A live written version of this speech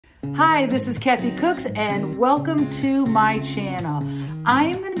Hi, this is Kathy Cooks and welcome to my channel. I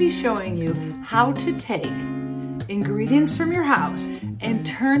am going to be showing you how to take ingredients from your house and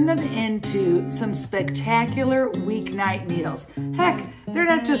turn them into some spectacular weeknight meals. Heck, they're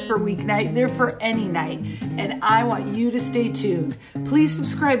not just for weeknight, they're for any night. And I want you to stay tuned. Please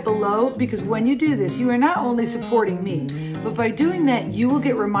subscribe below because when you do this, you are not only supporting me, but by doing that, you will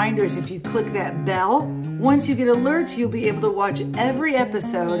get reminders if you click that bell. Once you get alerts, you'll be able to watch every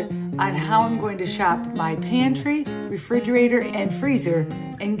episode on how I'm going to shop my pantry, refrigerator, and freezer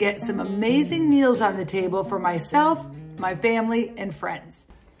and get some amazing meals on the table for myself, my family, and friends.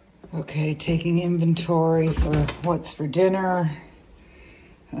 Okay, taking inventory for what's for dinner.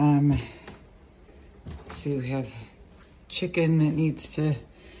 Let's see, we have chicken that needs to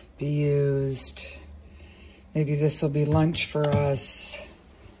be used. Maybe this will be lunch for us.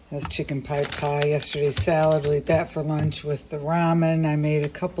 That's chicken pie. Yesterday's salad, we'll eat that for lunch with the ramen I made a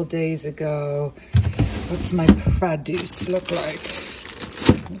couple days ago. What's my produce look like?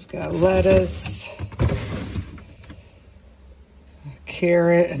 We've got lettuce, a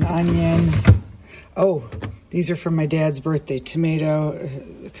carrot, an onion. Oh, these are for my dad's birthday. Tomato,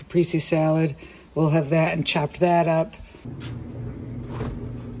 caprese salad. We'll have that and chop that up.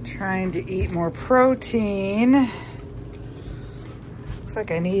 Trying to eat more protein. Looks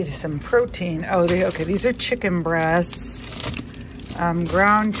like I need some protein. Oh, okay, these are chicken breasts.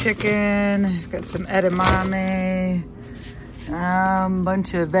 Ground chicken, got some edamame,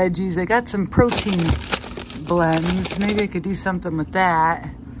 bunch of veggies. I got some protein blends. Maybe I could do something with that.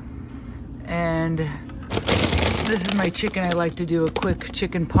 And this is my chicken I like to do a quick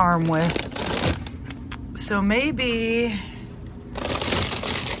chicken parm with. So maybe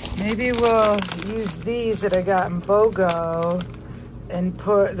we'll use these that I got in BOGO and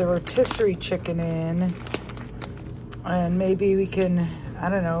put the rotisserie chicken in. And maybe we can, I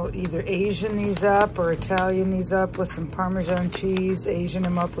don't know, either Asian these up or Italian these up with some Parmesan cheese, Asian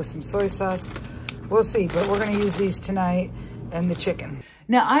them up with some soy sauce. We'll see, but we're gonna use these tonight and the chicken.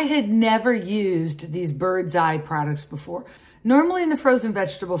 Now, I had never used these Bird's Eye products before. Normally in the frozen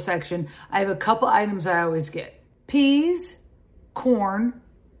vegetable section, I have a couple items I always get. Peas, corn,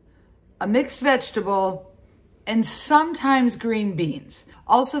 a mixed vegetable, and sometimes green beans.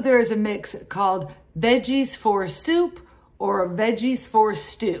 Also, there is a mix called veggies for soup or veggies for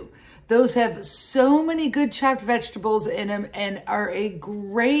stew. Those have so many good chopped vegetables in them and are a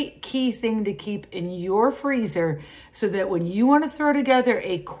great key thing to keep in your freezer so that when you want to throw together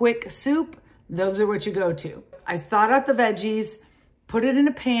a quick soup, those are what you go to. I thawed out the veggies, put it in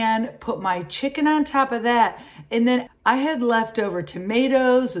a pan, put my chicken on top of that, and then I had leftover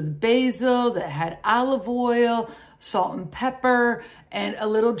tomatoes with basil that had olive oil, salt and pepper, and a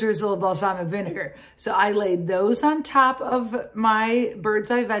little drizzle of balsamic vinegar. So I laid those on top of my Bird's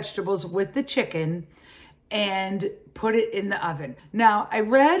Eye vegetables with the chicken and put it in the oven. Now, I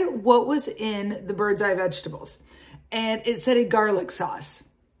read what was in the Bird's Eye vegetables, and it said a garlic sauce.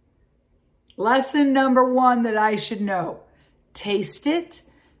 Lesson number one that I should know: taste it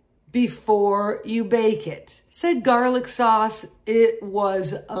before you bake it. It said garlic sauce, it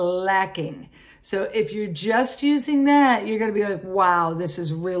was lacking. So if you're just using that, you're gonna be like, wow, this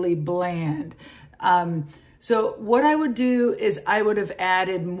is really bland. So what I would do is I would have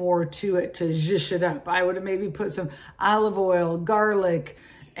added more to it to zhuzh it up. I would have maybe put some olive oil, garlic,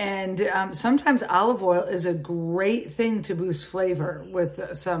 and sometimes olive oil is a great thing to boost flavor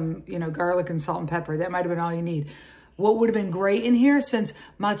with some, garlic and salt and pepper. That might've been all you need. What would have been great in here, since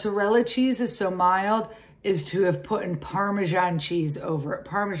mozzarella cheese is so mild, is to have put in Parmesan cheese over it.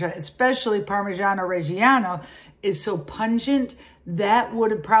 Parmesan, especially Parmigiano Reggiano, is so pungent. That would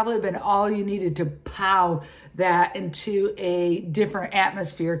have probably been all you needed to pow that into a different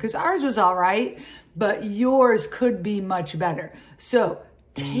atmosphere, because ours was all right, but yours could be much better. So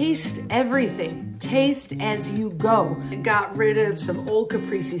taste everything. Taste as you go. I got rid of some old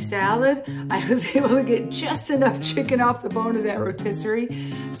caprese salad. I was able to get just enough chicken off the bone of that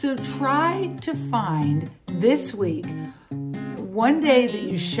rotisserie. So try to find this week one day that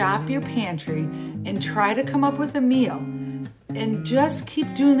you shop your pantry and try to come up with a meal. And just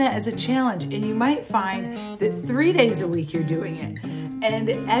keep doing that as a challenge. And you might find that 3 days a week you're doing it.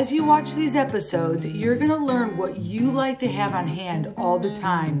 And as you watch these episodes, you're gonna learn what you like to have on hand all the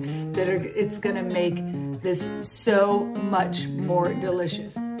time, it's gonna make this so much more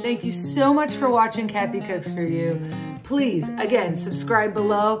delicious. Thank you so much for watching Kathy Cooks For You. Please, again, subscribe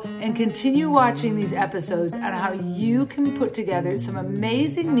below and continue watching these episodes on how you can put together some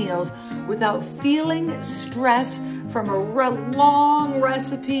amazing meals without feeling stress from a long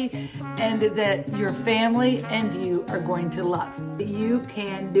recipe and that your family and you are going to love. You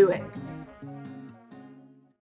can do it.